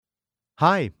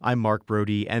Hi, I'm Mark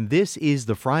Brody, and this is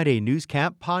the Friday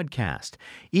Newscap podcast.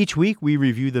 Each week, we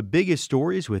review the biggest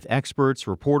stories with experts,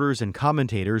 reporters, and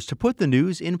commentators to put the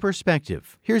news in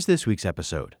perspective. Here's this week's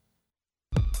episode.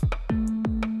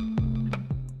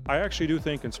 I actually do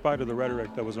think, in spite of the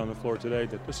rhetoric that was on the floor today,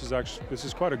 that this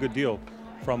is quite a good deal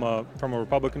from a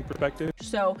Republican perspective.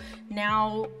 So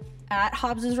now, at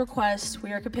Hobbs' request,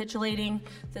 we are capitulating.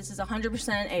 This is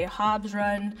 100% a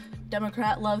Hobbs-run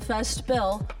Democrat love fest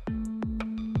bill.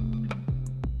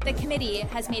 The committee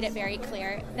has made it very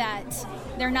clear that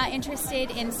they're not interested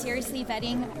in seriously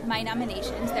vetting my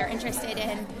nominations. They're interested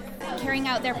in carrying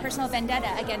out their personal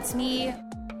vendetta against me.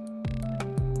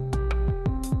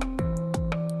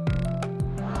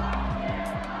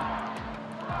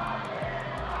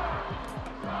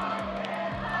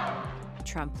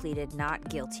 Trump pleaded not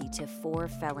guilty to 4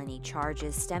 felony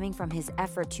charges stemming from his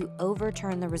effort to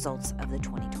overturn the results of the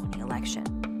 2020 election.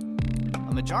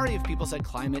 A majority of people said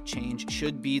climate change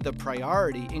should be the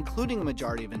priority, including a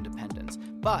majority of independents.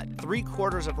 But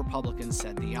 3/4 of Republicans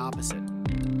said the opposite.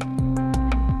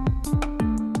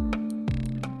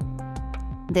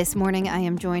 This morning, I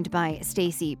am joined by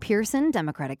Stacy Pearson,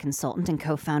 Democratic consultant and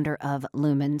co-founder of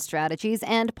Lumen Strategies,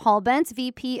 and Paul Bentz,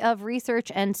 VP of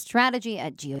Research and Strategy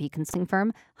at GOP consulting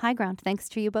firm HighGround. Thanks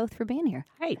to you both for being here.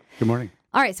 Hey. Good morning.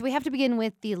 All right, so we have to begin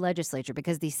with the legislature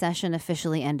because the session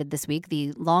officially ended this week,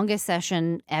 the longest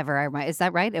session ever. Is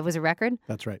that right? It was a record?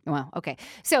 That's right. Wow. Okay.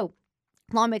 So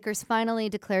lawmakers finally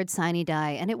declared sine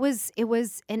die, and it was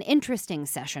an interesting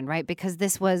session, right? Because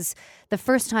this was the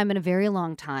first time in a very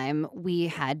long time we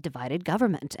had divided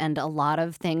government, and a lot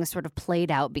of things sort of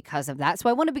played out because of that. So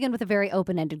I want to begin with a very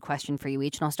open-ended question for you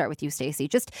each, and I'll start with you, Stacy.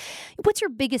 Just what's your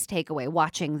biggest takeaway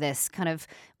watching this kind of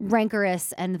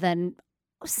rancorous and then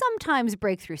sometimes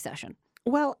breakthrough session?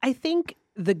 Well, I think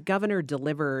the governor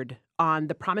delivered on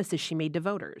the promises she made to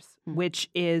voters, which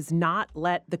is not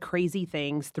let the crazy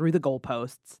things through the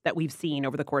goalposts that we've seen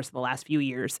over the course of the last few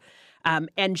years.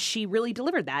 And she really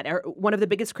delivered that. One of the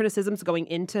biggest criticisms going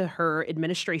into her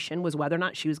administration was whether or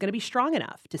not she was going to be strong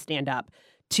enough to stand up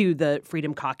to the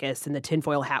Freedom Caucus and the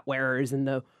tinfoil hat wearers and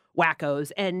the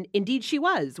wackos. And indeed she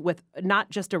was, with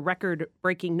not just a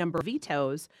record-breaking number of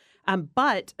vetoes,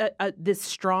 but this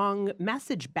strong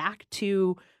message back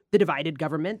to the divided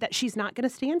government that she's not going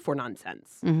to stand for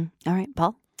nonsense. Mm-hmm. All right,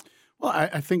 Paul? Well,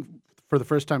 I think for the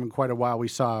first time in quite a while, we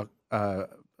saw a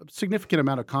significant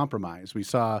amount of compromise. We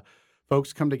saw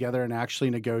folks come together and actually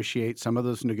negotiate. Some of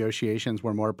those negotiations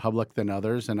were more public than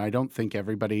others, and I don't think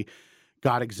everybody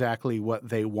got exactly what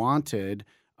they wanted.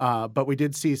 But we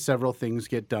did see several things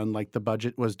get done, like the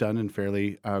budget was done in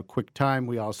fairly quick time.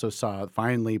 We also saw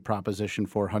finally Proposition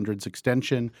 400's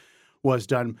extension was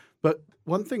done. But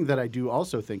one thing that I do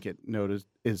also think it noticed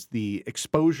is the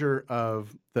exposure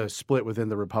of the split within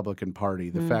the Republican Party,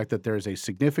 the fact that there is a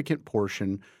significant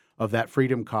portion of that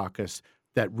Freedom Caucus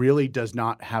that really does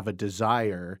not have a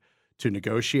desire to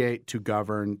negotiate, to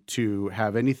govern, to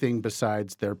have anything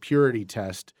besides their purity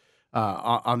test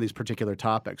on these particular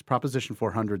topics. Proposition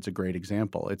 400 is a great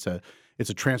example. It's a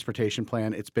transportation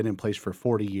plan. It's been in place for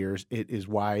 40 years. It is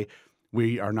why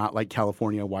we are not like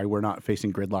California, why we're not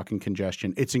facing gridlock and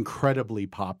congestion. It's incredibly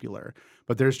popular,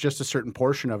 but there's just a certain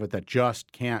portion of it that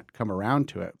just can't come around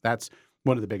to it. That's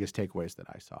one of the biggest takeaways that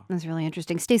I saw. That's really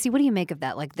interesting. Stacey, what do you make of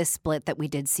that, like this split that we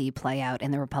did see play out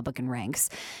in the Republican ranks?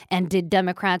 And did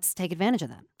Democrats take advantage of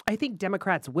that? I think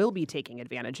Democrats will be taking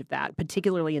advantage of that,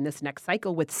 particularly in this next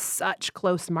cycle with such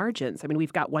close margins. I mean,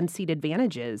 we've got 1-seat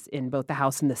advantages in both the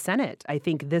House and the Senate. I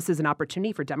think this is an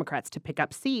opportunity for Democrats to pick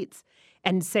up seats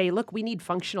and say, look, we need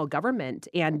functional government.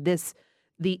 And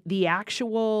the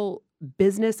actual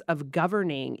business of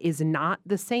governing is not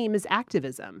the same as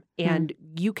activism. And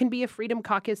you can be a Freedom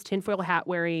Caucus tinfoil hat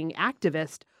wearing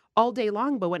activist all day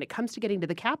long, but when it comes to getting to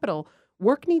the Capitol,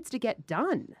 work needs to get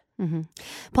done. Mm-hmm.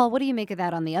 Paul, what do you make of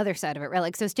that on the other side of it, right?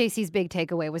 Like, so Stacey's big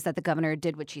takeaway was that the governor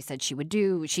did what she said she would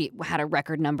do. She had a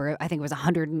record number, I think it was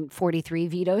 143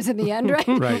 vetoes in the end, right?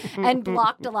 Right. And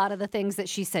blocked a lot of the things that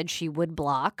she said she would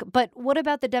block. But what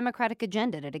about the Democratic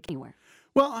agenda? Did it go anywhere?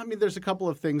 Well, I mean, there's a couple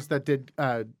of things that did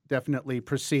definitely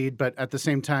proceed, but at the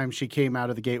same time, she came out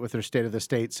of the gate with her State of the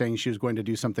State saying she was going to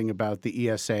do something about the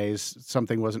ESAs.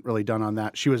 Something wasn't really done on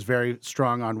that. She was very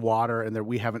strong on water, and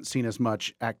we haven't seen as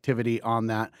much activity on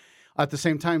that. At the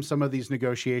same time, some of these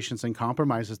negotiations and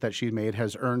compromises that she made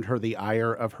has earned her the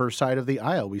ire of her side of the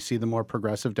aisle. We see the more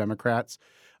progressive Democrats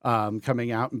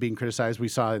coming out and being criticized. We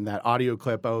saw in that audio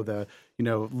clip, the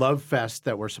love fest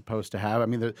that we're supposed to have. I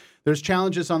mean, there's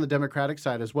challenges on the Democratic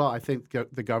side as well. I think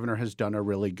the governor has done a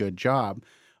really good job.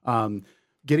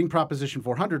 getting Proposition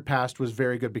 400 passed was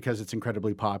very good because it's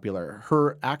incredibly popular.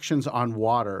 Her actions on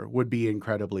water would be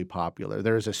incredibly popular.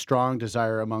 There is a strong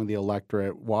desire among the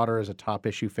electorate. Water is a top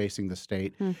issue facing the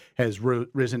state, has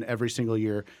risen every single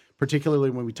year, particularly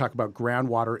when we talk about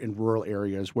groundwater in rural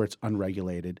areas where it's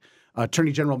unregulated.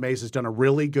 Attorney General Mays has done a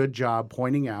really good job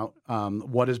pointing out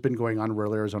what has been going on in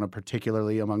rural Arizona,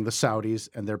 particularly among the Saudis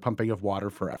and their pumping of water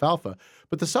for alfalfa.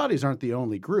 But the Saudis aren't the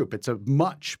only group. It's a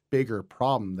much bigger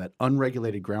problem that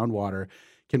unregulated groundwater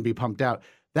can be pumped out.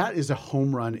 That is a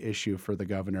home run issue for the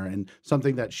governor and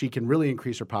something that she can really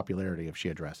increase her popularity if she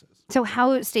addresses. So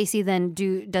how, Stacy, then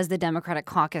does the Democratic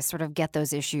caucus sort of get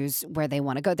those issues where they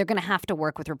want to go? They're going to have to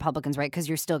work with Republicans, right? Because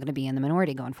you're still going to be in the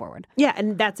minority going forward. Yeah,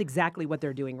 and that's exactly what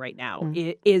they're doing right now,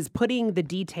 is putting the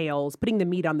details, putting the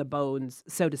meat on the bones,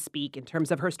 so to speak, in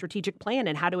terms of her strategic plan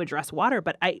and how to address water.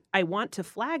 But I want to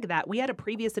flag that we had a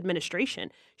previous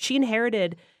administration. She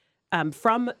inherited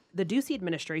from the Ducey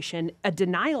administration a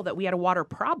denial that we had a water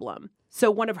problem.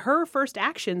 So one of her first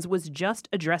actions was just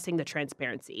addressing the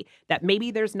transparency, that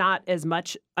maybe there's not as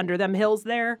much under them hills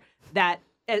there that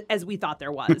as we thought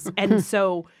there was. And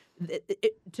so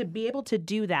to be able to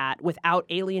do that without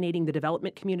alienating the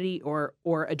development community or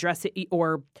addressing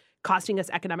or costing us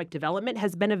economic development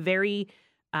has been a very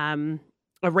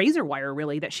a razor wire,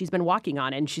 really, that she's been walking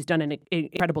on, and she's done an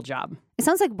incredible job. It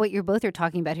sounds like what you both are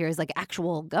talking about here is like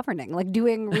actual governing, like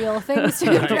doing real things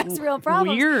to address real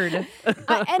problems. Weird.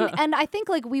 And I think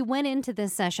like we went into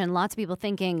this session, lots of people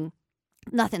thinking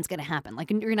nothing's going to happen. Like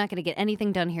you're not going to get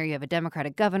anything done here. You have a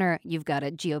Democratic governor. You've got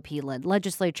a GOP-led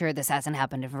legislature. This hasn't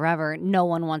happened in forever. No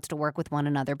one wants to work with one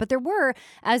another. But there were,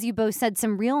 as you both said,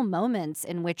 some real moments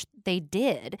in which they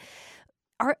did.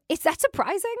 Is that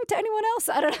surprising to anyone else?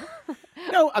 I don't know.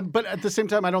 No, but at the same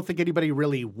time, I don't think anybody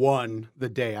really won the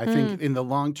day. I think in the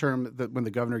long term, that when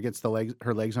the governor gets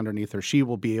her legs underneath her, she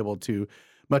will be able to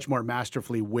much more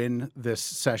masterfully win this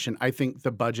session. I think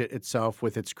the budget itself,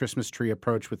 with its Christmas tree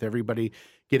approach, with everybody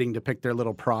getting to pick their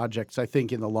little projects, I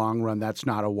think in the long run, that's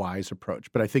not a wise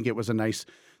approach. But I think it was a nice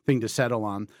thing to settle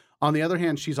on. On the other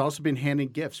hand, she's also been handing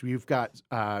gifts. We've got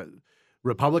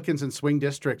Republicans in swing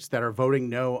districts that are voting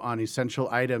no on essential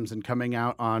items and coming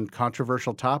out on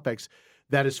controversial topics.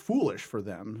 That is foolish for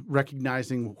them,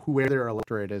 recognizing where their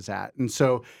electorate is at. And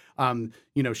so,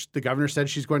 the governor said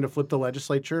she's going to flip the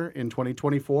legislature in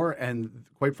 2024. And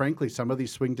quite frankly, some of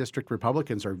these swing district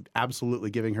Republicans are absolutely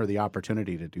giving her the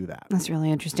opportunity to do that. That's really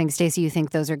interesting. Stacey, you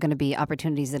think those are going to be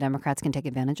opportunities that Democrats can take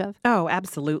advantage of? Oh,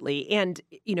 absolutely. And,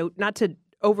 not to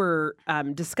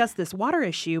discuss this water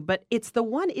issue, but it's the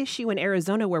one issue in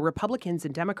Arizona where Republicans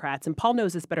and Democrats, and Paul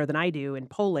knows this better than I do in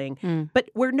polling, but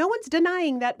where no one's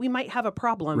denying that we might have a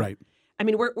problem. Right. I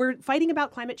mean, we're fighting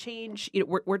about climate change.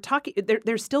 We're talking.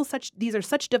 There's still these are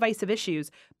such divisive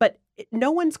issues, but no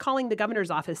one's calling the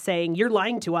governor's office saying you're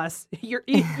lying to us.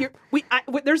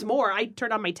 There's more. I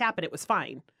turned on my tap and it was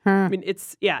fine. I mean,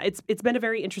 it's been a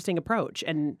very interesting approach,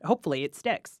 and hopefully it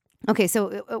sticks. Okay,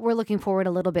 so we're looking forward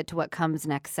a little bit to what comes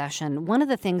next session. One of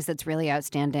the things that's really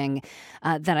outstanding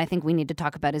that I think we need to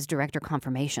talk about is director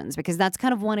confirmations, because that's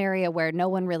kind of one area where no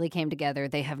one really came together.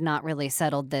 They have not really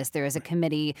settled this. There is a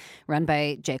committee run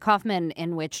by Jay Kaufman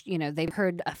in which, they've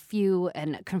heard a few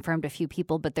and confirmed a few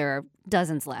people, but there are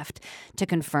dozens left to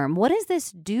confirm. What does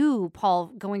this do, Paul,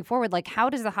 going forward? Like, how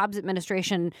does the Hobbs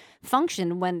administration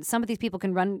function when some of these people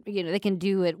can run, they can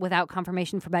do it without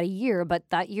confirmation for about a year, but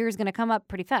that year is going to come up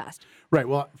pretty fast? Right.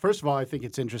 Well, first of all, I think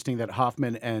it's interesting that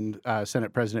Hoffman and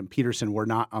Senate President Peterson were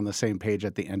not on the same page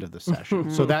at the end of the session.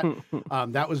 So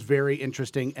that was very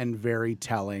interesting and very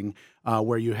telling,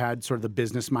 where you had sort of the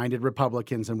business-minded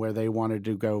Republicans and where they wanted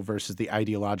to go versus the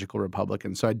ideological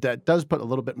Republicans. So that does put a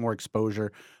little bit more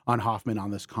exposure on Hoffman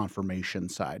on this confirmation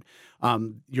side.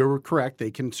 You're correct.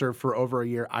 They can serve for over a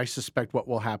year. I suspect what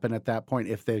will happen at that point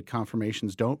if the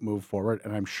confirmations don't move forward,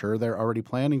 and I'm sure they're already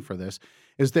planning for this,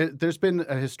 is that there's been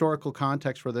a historical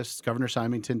context for this. Governor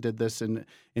Symington did this in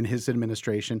his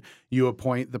administration. You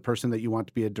appoint the person that you want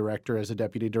to be a director as a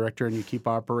deputy director, and you keep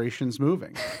operations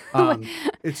moving.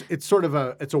 It's sort of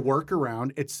a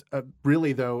workaround. It's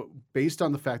really, though, based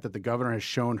on the fact that the governor has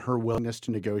shown her willingness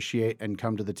to negotiate and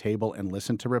come to the table and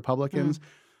listen to Republicans.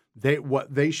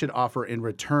 What they should offer in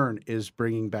return is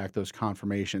bringing back those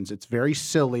confirmations. It's very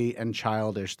silly and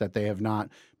childish that they have not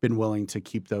been willing to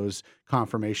keep those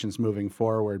confirmations moving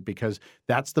forward, because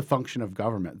that's the function of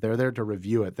government. They're there to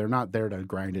review it. They're not there to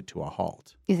grind it to a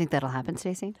halt. You think that'll happen,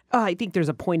 Stacey? I think there's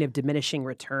a point of diminishing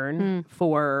return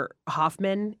for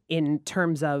Hoffman in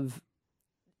terms of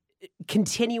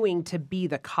continuing to be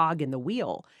the cog in the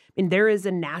wheel. I mean, there is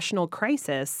a national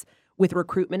crisis with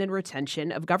recruitment and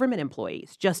retention of government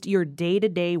employees, just your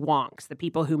day-to-day wonks, the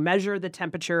people who measure the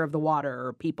temperature of the water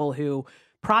or people who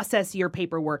process your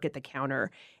paperwork at the counter.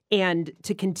 And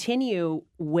to continue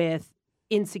with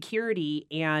insecurity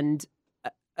and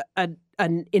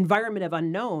an environment of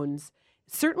unknowns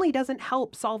certainly doesn't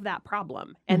help solve that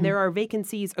problem. And there are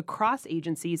vacancies across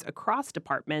agencies, across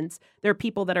departments. There are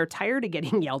people that are tired of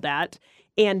getting yelled at.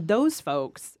 And those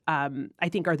folks, I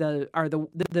think, are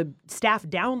the staff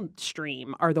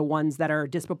downstream are the ones that are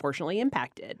disproportionately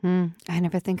impacted. I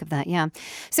never think of that. Yeah.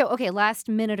 So, okay, last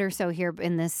minute or so here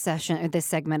in this session, or this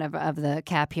segment of the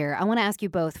cap here, I want to ask you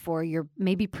both for your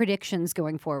maybe predictions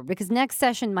going forward, because next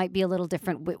session might be a little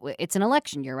different. It's an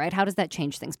election year, right? How does that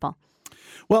change things, Paul?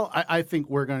 Well, I think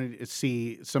we're going to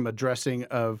see some addressing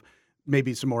of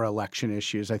maybe some more election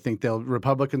issues. I think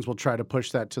Republicans will try to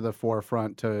push that to the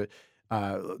forefront to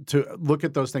look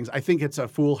at those things. I think it's a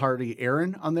foolhardy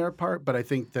errand on their part, but I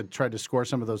think that try to score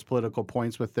some of those political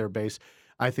points with their base,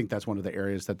 I think that's one of the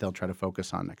areas that they'll try to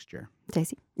focus on next year.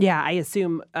 Stacy? Yeah, I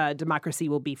assume democracy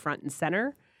will be front and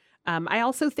center. I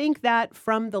also think that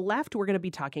from the left, we're going to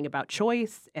be talking about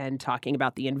choice and talking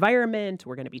about the environment.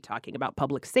 We're going to be talking about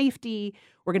public safety.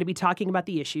 We're going to be talking about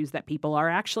the issues that people are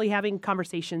actually having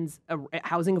conversations,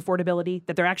 housing affordability,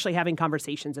 that they're actually having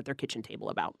conversations at their kitchen table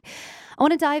about. I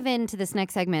want to dive into this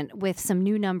next segment with some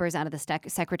new numbers out of the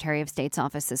Secretary of State's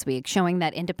office this week, showing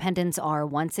that independents are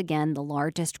once again the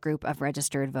largest group of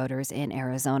registered voters in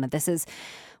Arizona. This is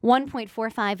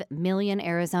 1.45 million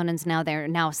Arizonans now. They're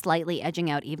now slightly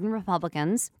edging out even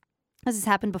Republicans. This has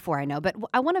happened before, I know, but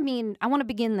I want to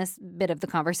begin this bit of the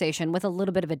conversation with a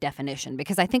little bit of a definition,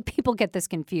 because I think people get this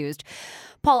confused.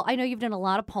 Paul, I know you've done a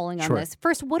lot of polling on this.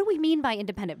 First, what do we mean by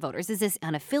independent voters? Is this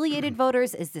unaffiliated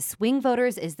voters? Is this swing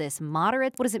voters? Is this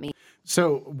moderate? What does it mean?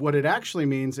 So what it actually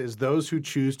means is those who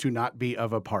choose to not be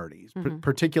of a party,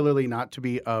 particularly not to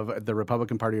be of the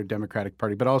Republican Party or Democratic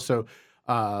Party, but also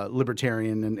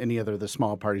Libertarian and any other of the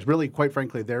small parties. Really, quite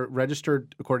frankly, they're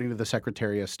registered according to the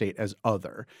Secretary of State as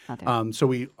other.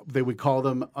 So they would call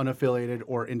them unaffiliated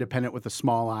or independent with a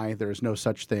small I. There is no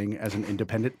such thing as an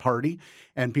independent party.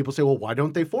 And people say, well, why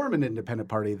don't they form an independent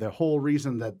party? The whole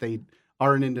reason that they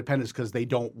are an independent is because they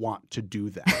don't want to do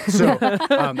that. So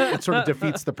it sort of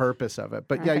defeats the purpose of it.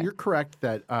 But yeah, you're correct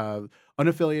that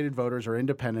unaffiliated voters or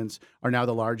independents are now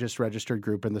the largest registered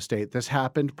group in the state. This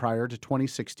happened prior to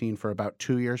 2016. For about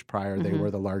 2 years prior, they were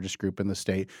the largest group in the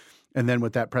state. And then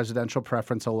with that presidential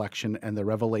preference election and the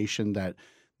revelation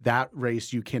that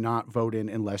race you cannot vote in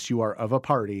unless you are of a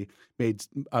party, made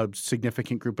a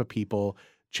significant group of people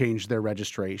change their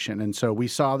registration. And so we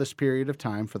saw this period of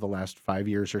time for the last 5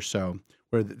 years or so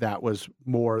where that was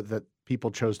more that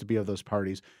people chose to be of those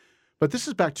parties. But this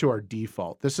is back to our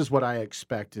default. This is what I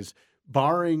expect is,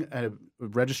 barring a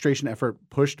registration effort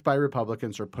pushed by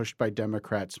Republicans or pushed by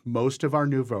Democrats, most of our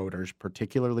new voters,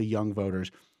 particularly young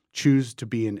voters, choose to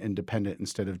be an independent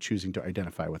instead of choosing to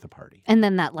identify with a party. And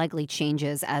then that likely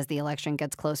changes as the election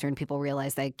gets closer and people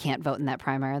realize they can't vote in that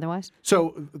primary otherwise? So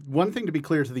one thing to be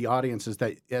clear to the audience is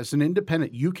that as an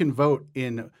independent, you can vote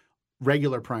in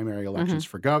regular primary elections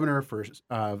for governor, for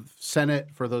Senate,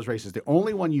 for those races. The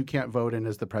only one you can't vote in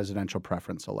is the presidential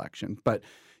preference election. But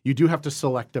you do have to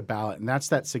select a ballot, and that's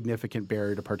that significant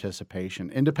barrier to participation.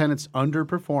 Independents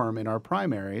underperform in our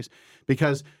primaries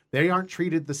because they aren't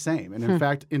treated the same. And in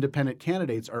fact, independent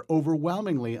candidates are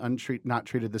overwhelmingly not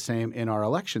treated the same in our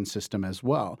election system as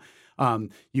well.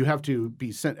 You have to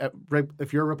be sent,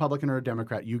 if you're a Republican or a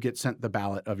Democrat, you get sent the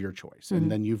ballot of your choice,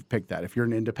 and then you've picked that. If you're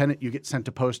an independent, you get sent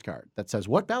a postcard that says,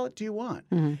 what ballot do you want?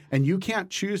 And you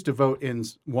can't choose to vote in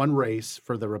one race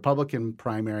for the Republican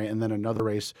primary and then another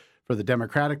race for the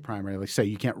Democratic primary. Like, say,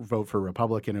 you can't vote for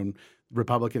Republican and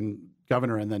Republican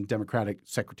governor and then Democratic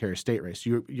Secretary of State race.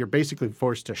 You're basically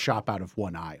forced to shop out of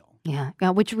one aisle. Yeah,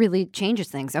 which really changes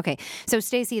things. Okay, so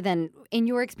Stacy, then, in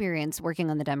your experience working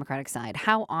on the Democratic side,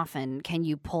 how often can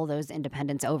you pull those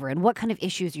independents over, and what kind of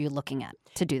issues are you looking at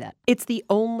to do that? It's the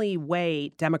only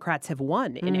way Democrats have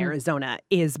won in Arizona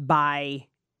is by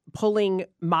pulling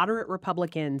moderate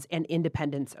Republicans and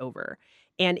independents over.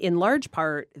 And in large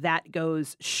part, that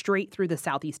goes straight through the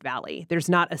Southeast Valley. There's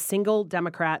not a single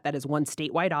Democrat that has won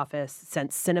statewide office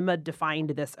since Sinema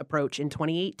defined this approach in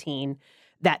 2018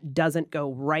 that doesn't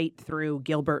go right through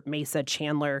Gilbert, Mesa,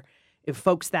 Chandler,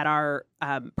 folks that are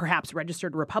perhaps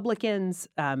registered Republicans,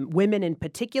 women in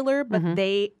particular, but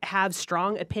they have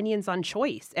strong opinions on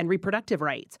choice and reproductive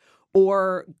rights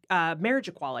or marriage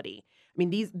equality. I mean,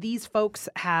 these folks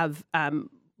have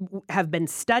been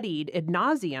studied ad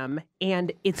nauseum,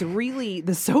 and it's really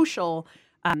the social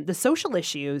the social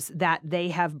issues that they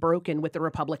have broken with the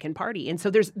Republican Party. And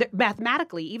so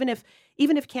mathematically, even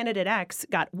if candidate X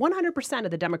got 100%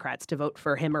 of the Democrats to vote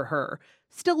for him or her,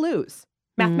 still lose.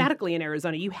 Mathematically in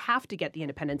Arizona, you have to get the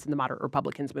independents and the moderate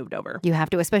Republicans moved over. You have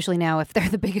to, especially now if they're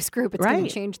the biggest group. It's going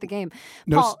to change the game.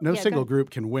 Paul, No single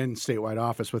group can win statewide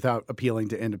office without appealing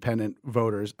to independent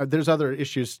voters. There's other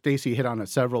issues. Stacy hit on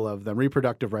several of them.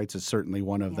 Reproductive rights is certainly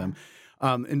one of them.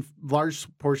 And large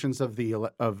portions of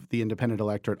the independent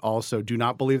electorate also do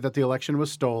not believe that the election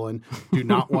was stolen, do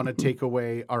not want to take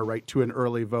away our right to an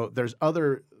early vote. There's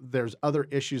other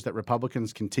issues that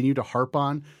Republicans continue to harp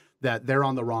on that they're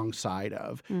on the wrong side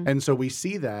of. And so we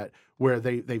see that where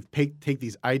they take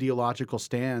these ideological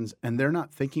stands and they're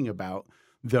not thinking about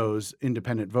those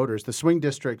independent voters. The swing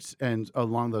districts and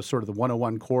along the sort of the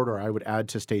 101 corridor, I would add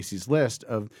to Stacy's list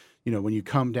of, when you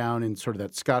come down in sort of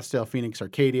that Scottsdale, Phoenix,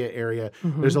 Arcadia area,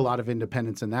 there's a lot of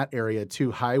independents in that area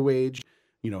too. High wage,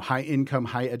 high income,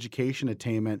 high education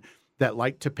attainment that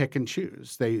like to pick and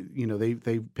choose. They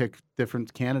pick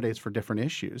different candidates for different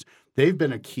issues. They've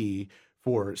been a key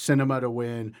for Sinema to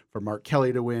win, for Mark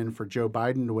Kelly to win, for Joe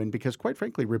Biden to win, because quite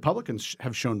frankly, Republicans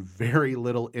have shown very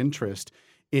little interest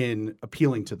in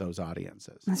appealing to those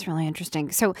audiences. That's really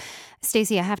interesting. So,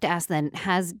 Stacy, I have to ask then,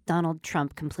 has Donald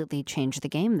Trump completely changed the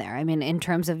game there? I mean, in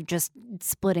terms of just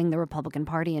splitting the Republican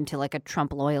Party into like a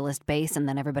Trump loyalist base and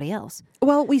then everybody else?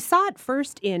 Well, we saw it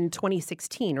first in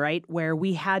 2016, right, where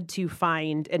we had to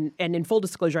find, and in full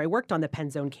disclosure, I worked on the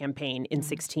Penn Zone campaign in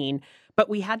 16, but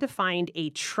we had to find a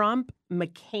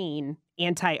Trump-McCain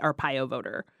anti-Arpaio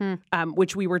voter,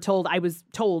 which I was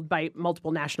told by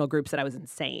multiple national groups that I was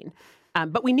insane.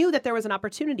 But we knew that there was an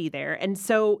opportunity there. And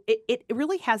so it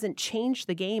really hasn't changed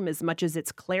the game as much as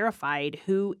it's clarified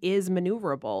who is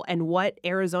maneuverable and what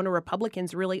Arizona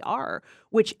Republicans really are,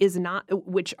 which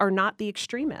are not the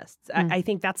extremists. I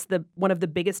think that's one of the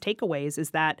biggest takeaways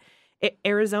is that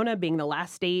Arizona, being the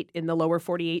last state in the lower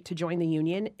 48 to join the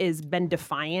union, has been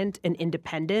defiant and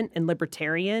independent and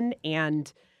libertarian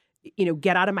and,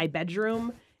 get out of my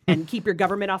bedroom and keep your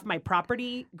government off my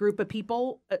property group of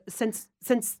people since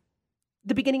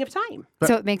the beginning of time.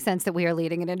 So it makes sense that we are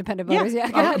leading in independent voters.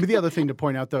 Yeah. The other thing to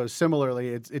point out, though, similarly,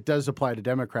 it does apply to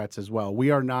Democrats as well.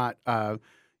 We are not,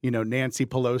 Nancy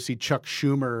Pelosi, Chuck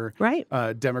Schumer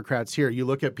Democrats here. You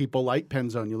look at people like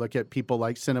Penn Zone, you look at people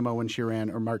like Sinema when she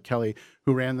ran, or Mark Kelly,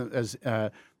 who ran as,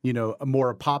 a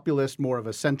more populist, more of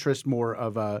a centrist, more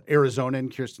of a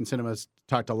Arizonan. Kirsten Sinema's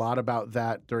talked a lot about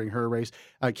that during her race.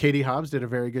 Katie Hobbs did a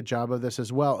very good job of this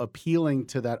as well, appealing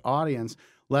to that audience,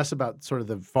 less about sort of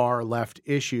the far left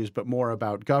issues, but more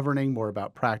about governing, more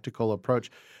about practical approach.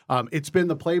 It's been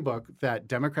the playbook that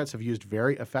Democrats have used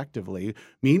very effectively.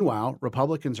 Meanwhile,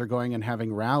 Republicans are going and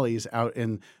having rallies out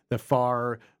in the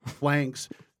far flanks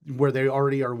where they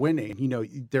already are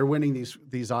winning. They're winning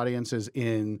these audiences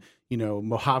in,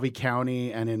 Mojave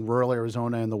County and in rural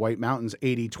Arizona and the White Mountains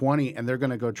 80-20, and they're going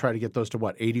to go try to get those to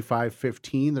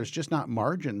 85-15. There's just not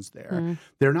margins there.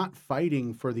 They're not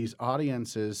fighting for these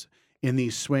audiences in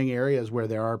these swing areas where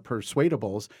there are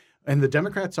persuadables. And the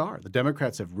Democrats are. The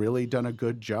Democrats have really done a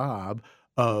good job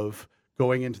of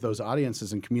going into those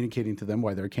audiences and communicating to them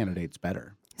why their candidate's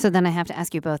better. So then I have to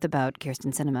ask you both about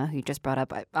Kirsten Sinema, who you just brought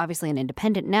up, obviously an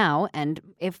independent now. And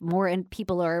if more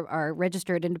people are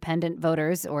registered independent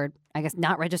voters, or I guess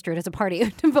not registered as a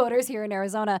party voters here in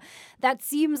Arizona, that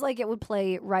seems like it would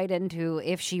play right into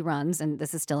if she runs, and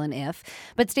this is still an if.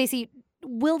 But Stacy,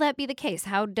 will that be the case?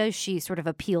 How does she sort of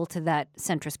appeal to that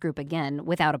centrist group again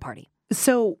without a party?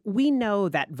 So we know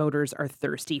that voters are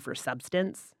thirsty for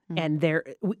substance, and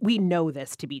we know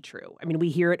this to be true. I mean, we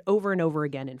hear it over and over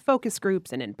again in focus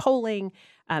groups and in polling.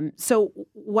 So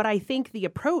what I think the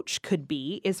approach could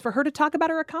be is for her to talk about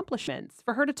her accomplishments,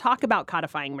 for her to talk about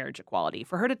codifying marriage equality,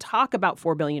 for her to talk about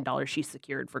 $4 billion she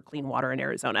secured for clean water in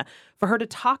Arizona, for her to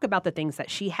talk about the things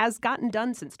that she has gotten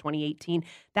done since 2018.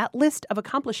 That list of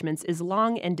accomplishments is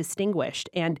long and distinguished,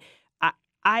 and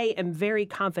I am very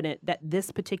confident that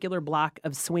this particular block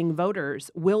of swing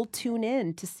voters will tune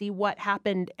in to see what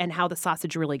happened and how the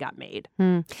sausage really got made.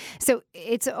 So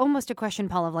it's almost a question,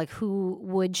 Paul, of like, who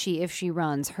would she, if she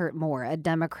runs, hurt more, a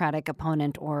Democratic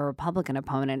opponent or a Republican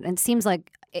opponent? And it seems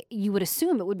like you would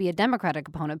assume it would be a Democratic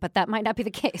opponent, but that might not be the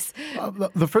case.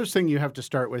 The first thing you have to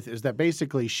start with is that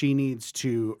basically she needs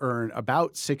to earn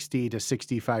about 60 to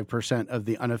 65% of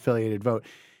the unaffiliated vote.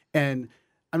 And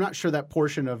I'm not sure that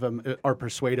portion of them are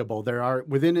persuadable. There are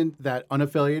within that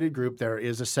unaffiliated group, there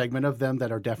is a segment of them that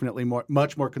are definitely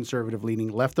much more conservative leaning,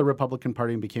 left the Republican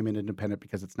Party and became an independent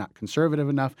because it's not conservative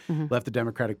enough, left the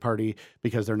Democratic Party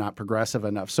because they're not progressive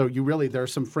enough. So there are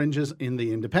some fringes in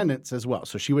the independents as well.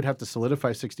 So she would have to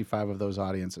solidify 65 of those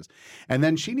audiences. And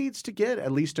then she needs to get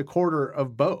at least a quarter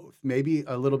of both, maybe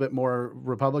a little bit more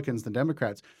Republicans than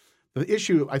Democrats. The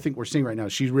issue I think we're seeing right now,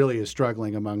 she really is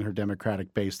struggling among her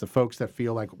Democratic base, the folks that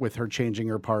feel like with her changing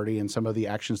her party and some of the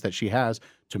actions that she has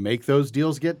to make those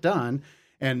deals get done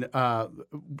and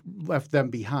left them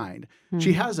behind.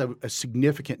 She has a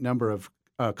significant number of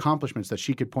accomplishments that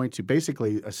she could point to.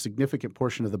 Basically, a significant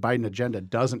portion of the Biden agenda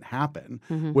doesn't happen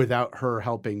without her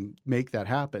helping make that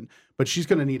happen. But she's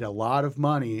going to need a lot of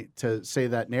money to say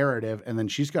that narrative, and then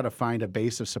she's got to find a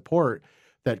base of support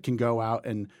that can go out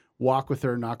and walk with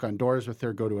her, knock on doors with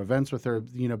her, go to events with her,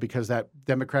 because that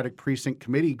Democratic Precinct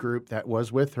Committee group that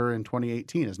was with her in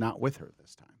 2018 is not with her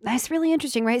this time. That's really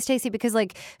interesting, right, Stacy? Because,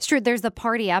 sure, there's the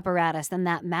party apparatus, and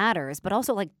that matters. But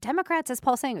also, Democrats, as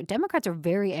Paul's saying, Democrats are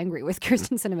very angry with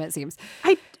Kyrsten Sinema, it seems.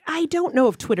 I don't know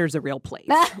if Twitter's a real place.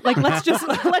 Let's just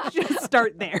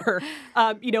start there.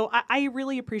 I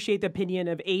really appreciate the opinion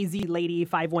of AZ Lady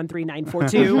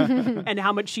 513942 and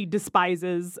how much she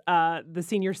despises the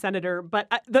senior senator.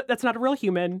 But that's not a real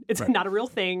human. It's not a real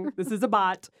thing. This is a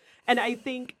bot. And I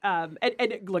think,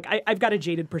 look, I've got a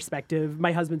jaded perspective.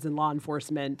 My husband's in law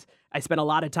enforcement. I spent a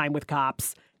lot of time with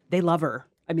cops. They love her.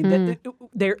 I mean,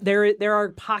 there are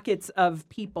pockets of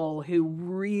people who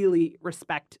really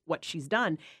respect what she's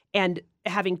done. And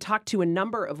having talked to a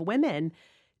number of women,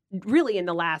 really in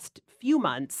the last few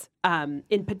months,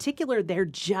 in particular, they're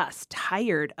just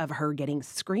tired of her getting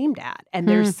screamed at. And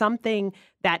there's something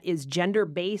that is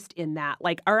gender-based in that.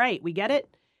 All right, we get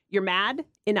it. You're mad.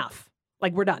 Enough.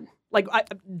 We're done. I'm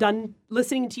done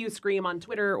listening to you scream on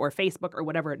Twitter or Facebook or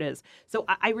whatever it is. So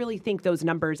I really think those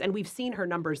numbers, and we've seen her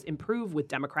numbers improve with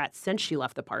Democrats since she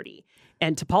left the party.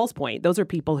 And to Paul's point, those are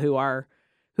people who are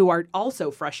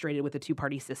also frustrated with the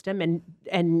two-party system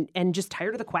and just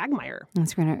tired of the quagmire.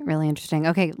 That's really interesting.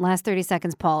 Okay, last 30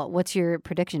 seconds, Paul. What's your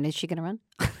prediction? Is she going to run?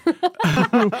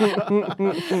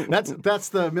 That's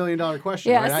the $1 million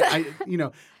question. Yes. Right?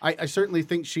 I certainly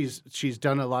think she's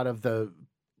done a lot of the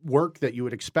work that you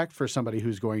would expect for somebody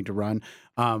who's going to run.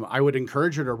 I would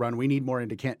encourage her to run. We need more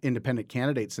independent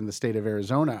candidates in the state of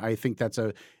Arizona. I think that's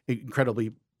an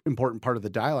incredibly important part of the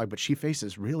dialogue, but she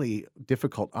faces really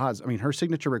difficult odds. I mean, her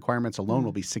signature requirements alone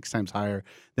will be 6 times higher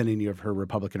than any of her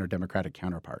Republican or Democratic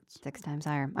counterparts. 6 times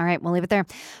higher. All right, we'll leave it there.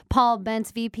 Paul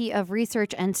Bentz, VP of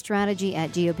Research and Strategy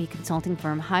at GOP consulting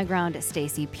firm HighGround.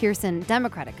 Stacy Pearson,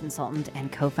 Democratic consultant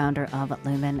and co-founder of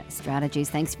Lumen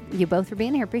Strategies. Thanks you both for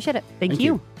being here. Appreciate it. Thank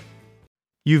you.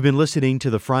 You've been listening to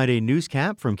the Friday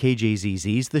Newscap from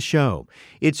KJZZ's The Show.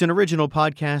 It's an original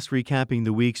podcast recapping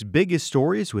the week's biggest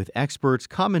stories with experts,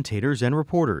 commentators, and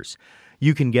reporters.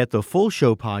 You can get the full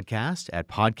show podcast at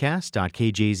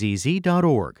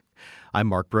podcast.kjzz.org. I'm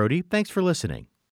Mark Brody. Thanks for listening.